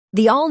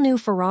The all-new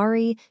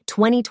Ferrari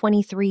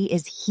 2023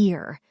 is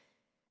here.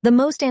 The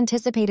most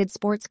anticipated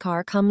sports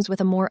car comes with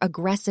a more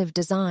aggressive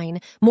design,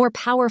 more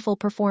powerful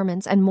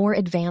performance, and more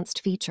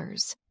advanced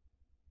features.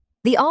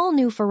 The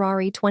all-new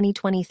Ferrari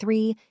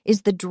 2023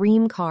 is the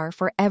dream car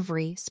for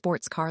every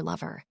sports car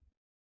lover.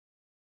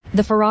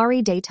 The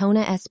Ferrari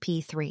Daytona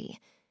SP3.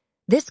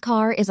 This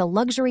car is a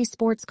luxury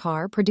sports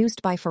car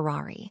produced by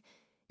Ferrari.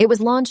 It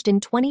was launched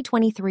in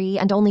 2023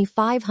 and only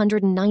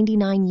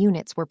 599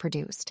 units were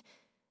produced.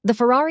 The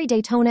Ferrari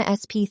Daytona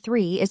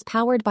SP3 is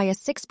powered by a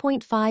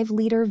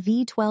 6.5-liter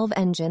V12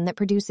 engine that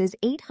produces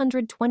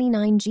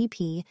 829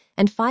 GP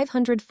and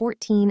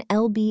 514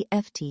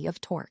 lb-ft of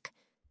torque.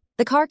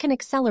 The car can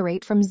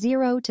accelerate from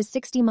 0 to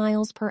 60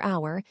 miles per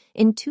hour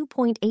in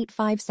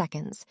 2.85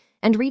 seconds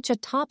and reach a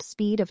top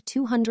speed of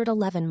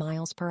 211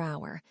 miles per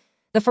hour.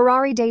 The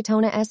Ferrari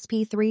Daytona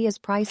SP3 is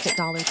priced at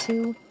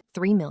 $3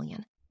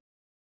 million.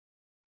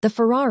 The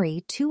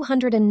Ferrari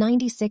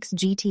 296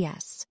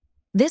 GTS.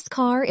 This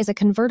car is a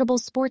convertible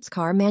sports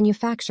car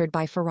manufactured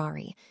by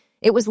Ferrari.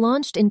 It was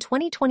launched in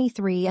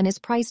 2023 and is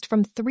priced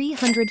from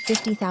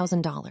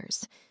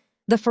 $350,000.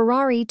 The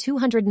Ferrari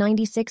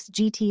 296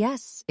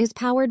 GTS is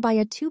powered by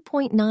a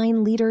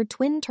 2.9-liter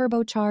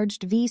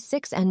twin-turbocharged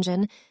V6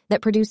 engine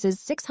that produces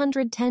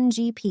 610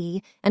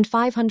 GP and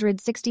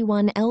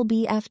 561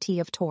 lb-ft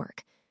of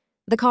torque.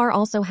 The car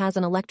also has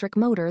an electric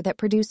motor that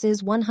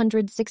produces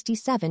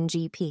 167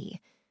 GP.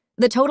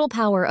 The total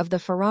power of the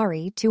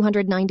Ferrari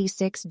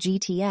 296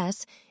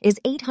 GTS is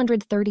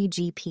 830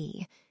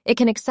 GP. It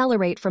can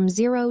accelerate from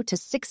 0 to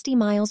 60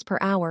 miles per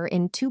hour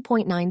in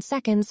 2.9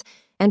 seconds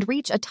and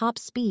reach a top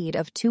speed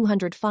of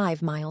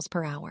 205 miles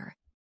per hour.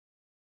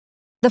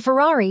 The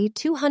Ferrari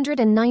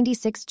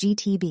 296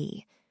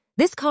 GTB.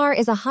 This car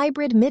is a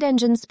hybrid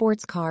mid-engine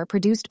sports car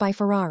produced by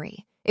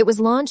Ferrari. It was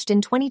launched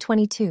in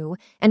 2022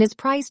 and is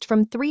priced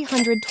from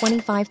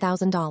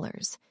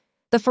 $325,000.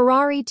 The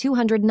Ferrari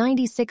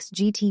 296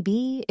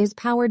 GTB is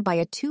powered by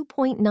a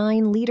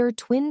 2.9-liter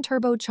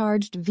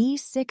twin-turbocharged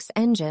V6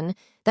 engine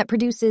that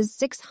produces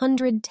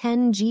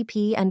 610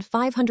 GP and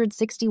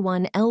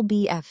 561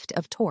 lb-ft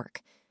of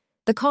torque.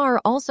 The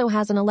car also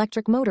has an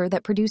electric motor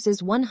that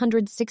produces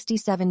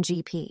 167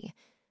 GP.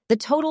 The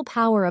total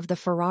power of the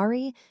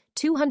Ferrari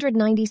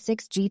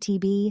 296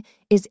 GTB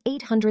is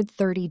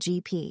 830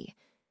 GP.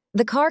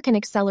 The car can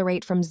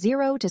accelerate from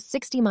 0 to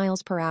 60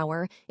 miles per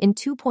hour in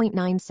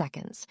 2.9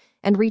 seconds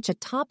and reach a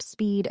top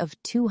speed of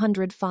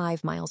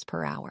 205 miles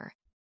per hour.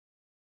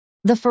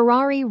 The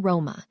Ferrari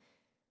Roma.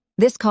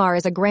 This car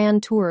is a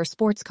Grand Tourer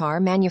sports car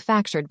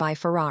manufactured by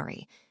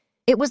Ferrari.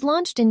 It was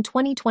launched in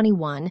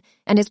 2021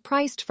 and is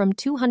priced from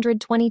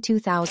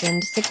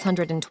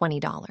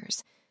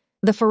 $222,620.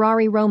 The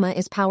Ferrari Roma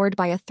is powered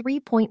by a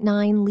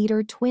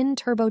 3.9-liter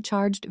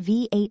twin-turbocharged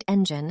V8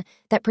 engine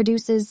that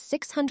produces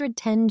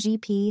 610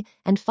 GP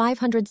and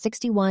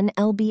 561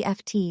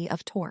 lb-ft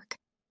of torque.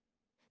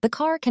 The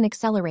car can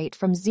accelerate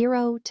from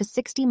 0 to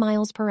 60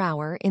 miles per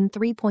hour in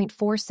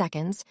 3.4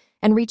 seconds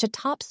and reach a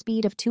top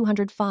speed of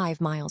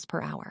 205 miles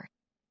per hour.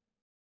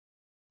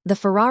 The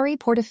Ferrari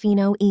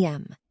Portofino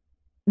M.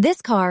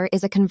 This car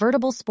is a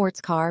convertible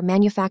sports car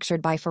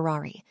manufactured by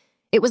Ferrari.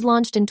 It was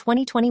launched in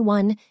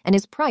 2021 and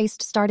is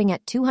priced starting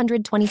at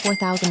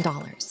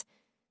 $224,000.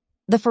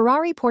 The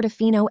Ferrari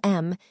Portofino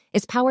M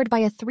is powered by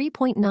a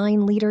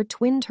 3.9-liter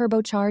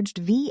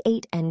twin-turbocharged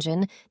V8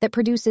 engine that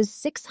produces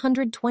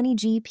 620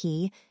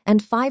 GP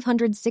and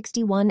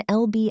 561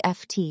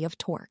 lb-ft of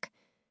torque.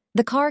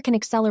 The car can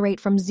accelerate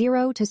from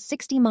 0 to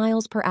 60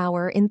 miles per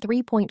hour in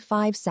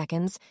 3.5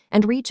 seconds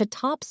and reach a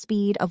top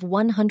speed of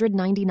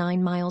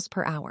 199 miles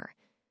per hour.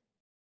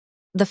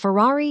 The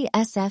Ferrari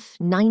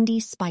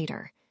SF90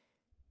 Spider.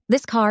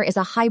 This car is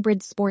a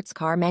hybrid sports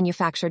car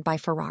manufactured by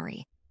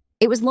Ferrari.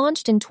 It was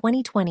launched in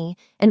 2020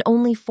 and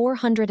only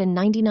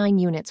 499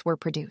 units were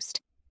produced.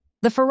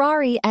 The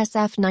Ferrari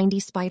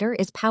SF90 Spider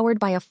is powered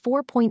by a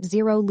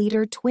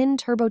 4.0-liter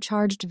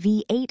twin-turbocharged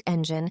V8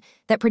 engine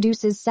that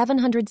produces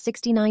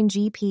 769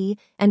 GP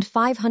and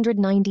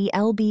 590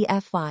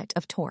 lb-ft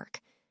of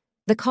torque.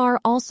 The car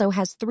also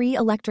has 3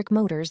 electric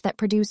motors that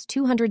produce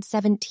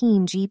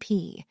 217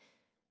 GP.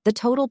 The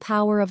total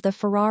power of the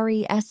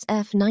Ferrari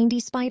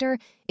SF90 Spider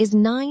is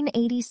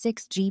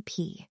 986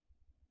 GP.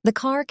 The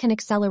car can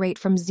accelerate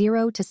from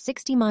 0 to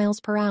 60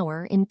 miles per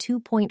hour in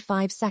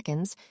 2.5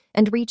 seconds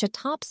and reach a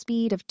top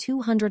speed of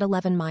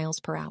 211 miles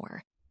per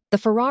hour. The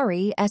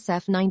Ferrari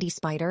SF90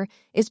 Spider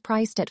is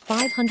priced at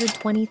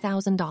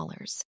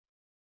 $520,000.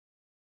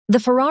 The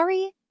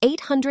Ferrari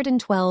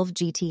 812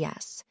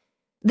 GTS.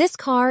 This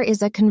car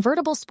is a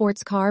convertible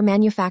sports car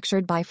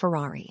manufactured by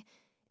Ferrari.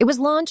 It was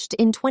launched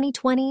in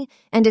 2020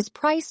 and is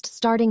priced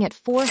starting at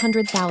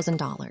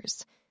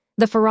 $400,000.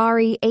 The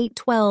Ferrari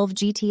 812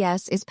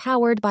 GTS is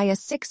powered by a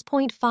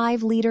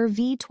 6.5-liter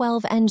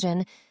V12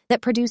 engine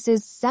that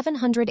produces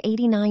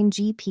 789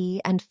 GP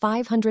and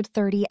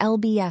 530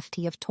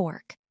 lb-ft of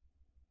torque.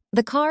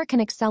 The car can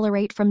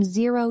accelerate from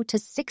 0 to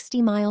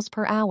 60 miles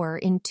per hour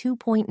in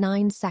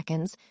 2.9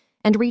 seconds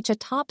and reach a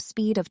top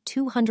speed of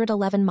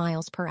 211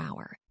 miles per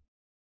hour.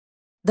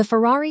 The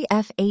Ferrari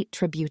F8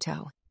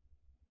 Tributo.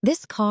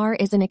 This car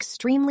is an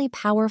extremely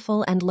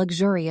powerful and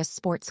luxurious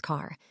sports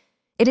car.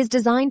 It is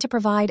designed to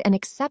provide an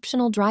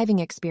exceptional driving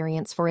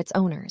experience for its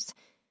owners.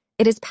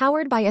 It is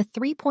powered by a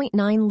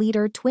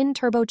 3.9-liter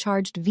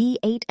twin-turbocharged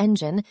V8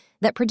 engine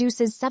that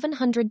produces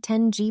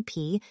 710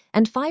 GP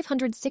and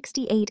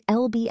 568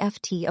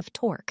 lb-ft of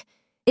torque.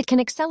 It can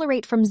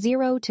accelerate from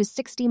 0 to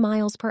 60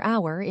 miles per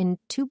hour in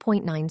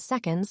 2.9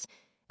 seconds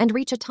and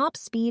reach a top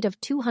speed of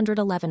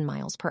 211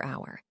 miles per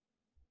hour.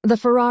 The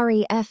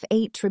Ferrari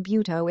F8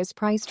 Tributo is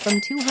priced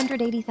from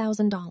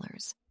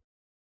 $280,000.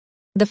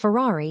 The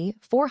Ferrari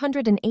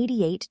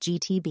 488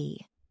 GTB.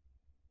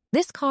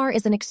 This car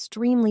is an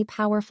extremely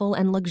powerful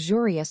and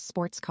luxurious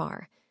sports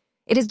car.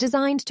 It is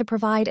designed to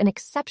provide an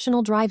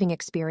exceptional driving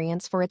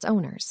experience for its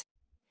owners.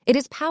 It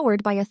is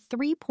powered by a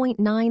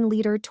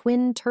 3.9-liter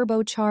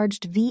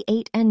twin-turbocharged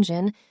V8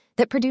 engine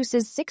that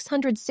produces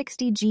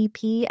 660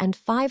 GP and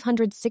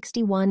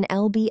 561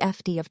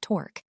 lb-ft of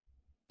torque.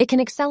 It can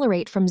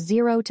accelerate from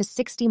 0 to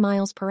 60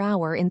 miles per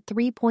hour in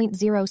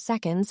 3.0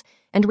 seconds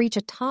and reach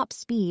a top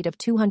speed of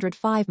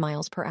 205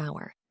 miles per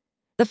hour.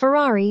 The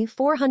Ferrari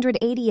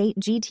 488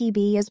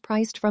 GTB is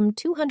priced from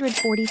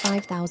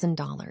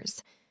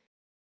 $245,000.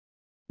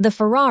 The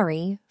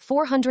Ferrari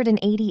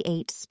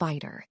 488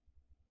 Spider.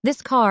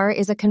 This car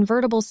is a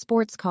convertible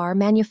sports car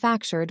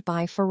manufactured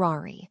by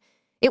Ferrari.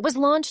 It was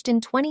launched in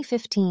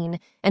 2015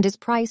 and is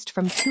priced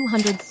from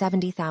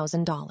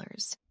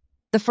 $270,000.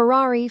 The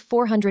Ferrari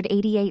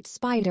 488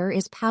 Spider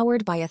is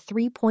powered by a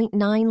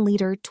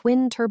 3.9-liter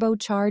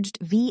twin-turbocharged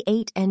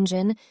V8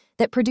 engine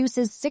that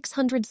produces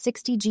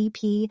 660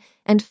 GP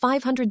and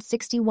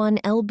 561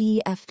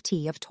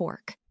 lb-ft of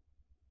torque.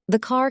 The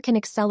car can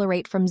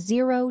accelerate from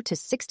 0 to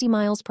 60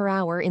 miles per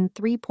hour in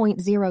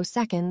 3.0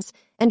 seconds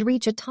and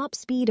reach a top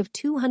speed of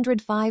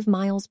 205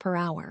 miles per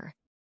hour.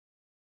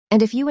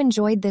 And if you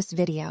enjoyed this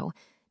video,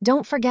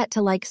 don't forget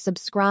to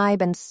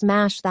subscribe, and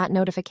smash that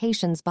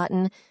notifications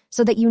button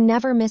so that you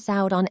never miss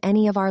out on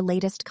any of our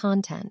latest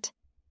content.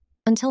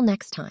 Until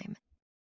next time.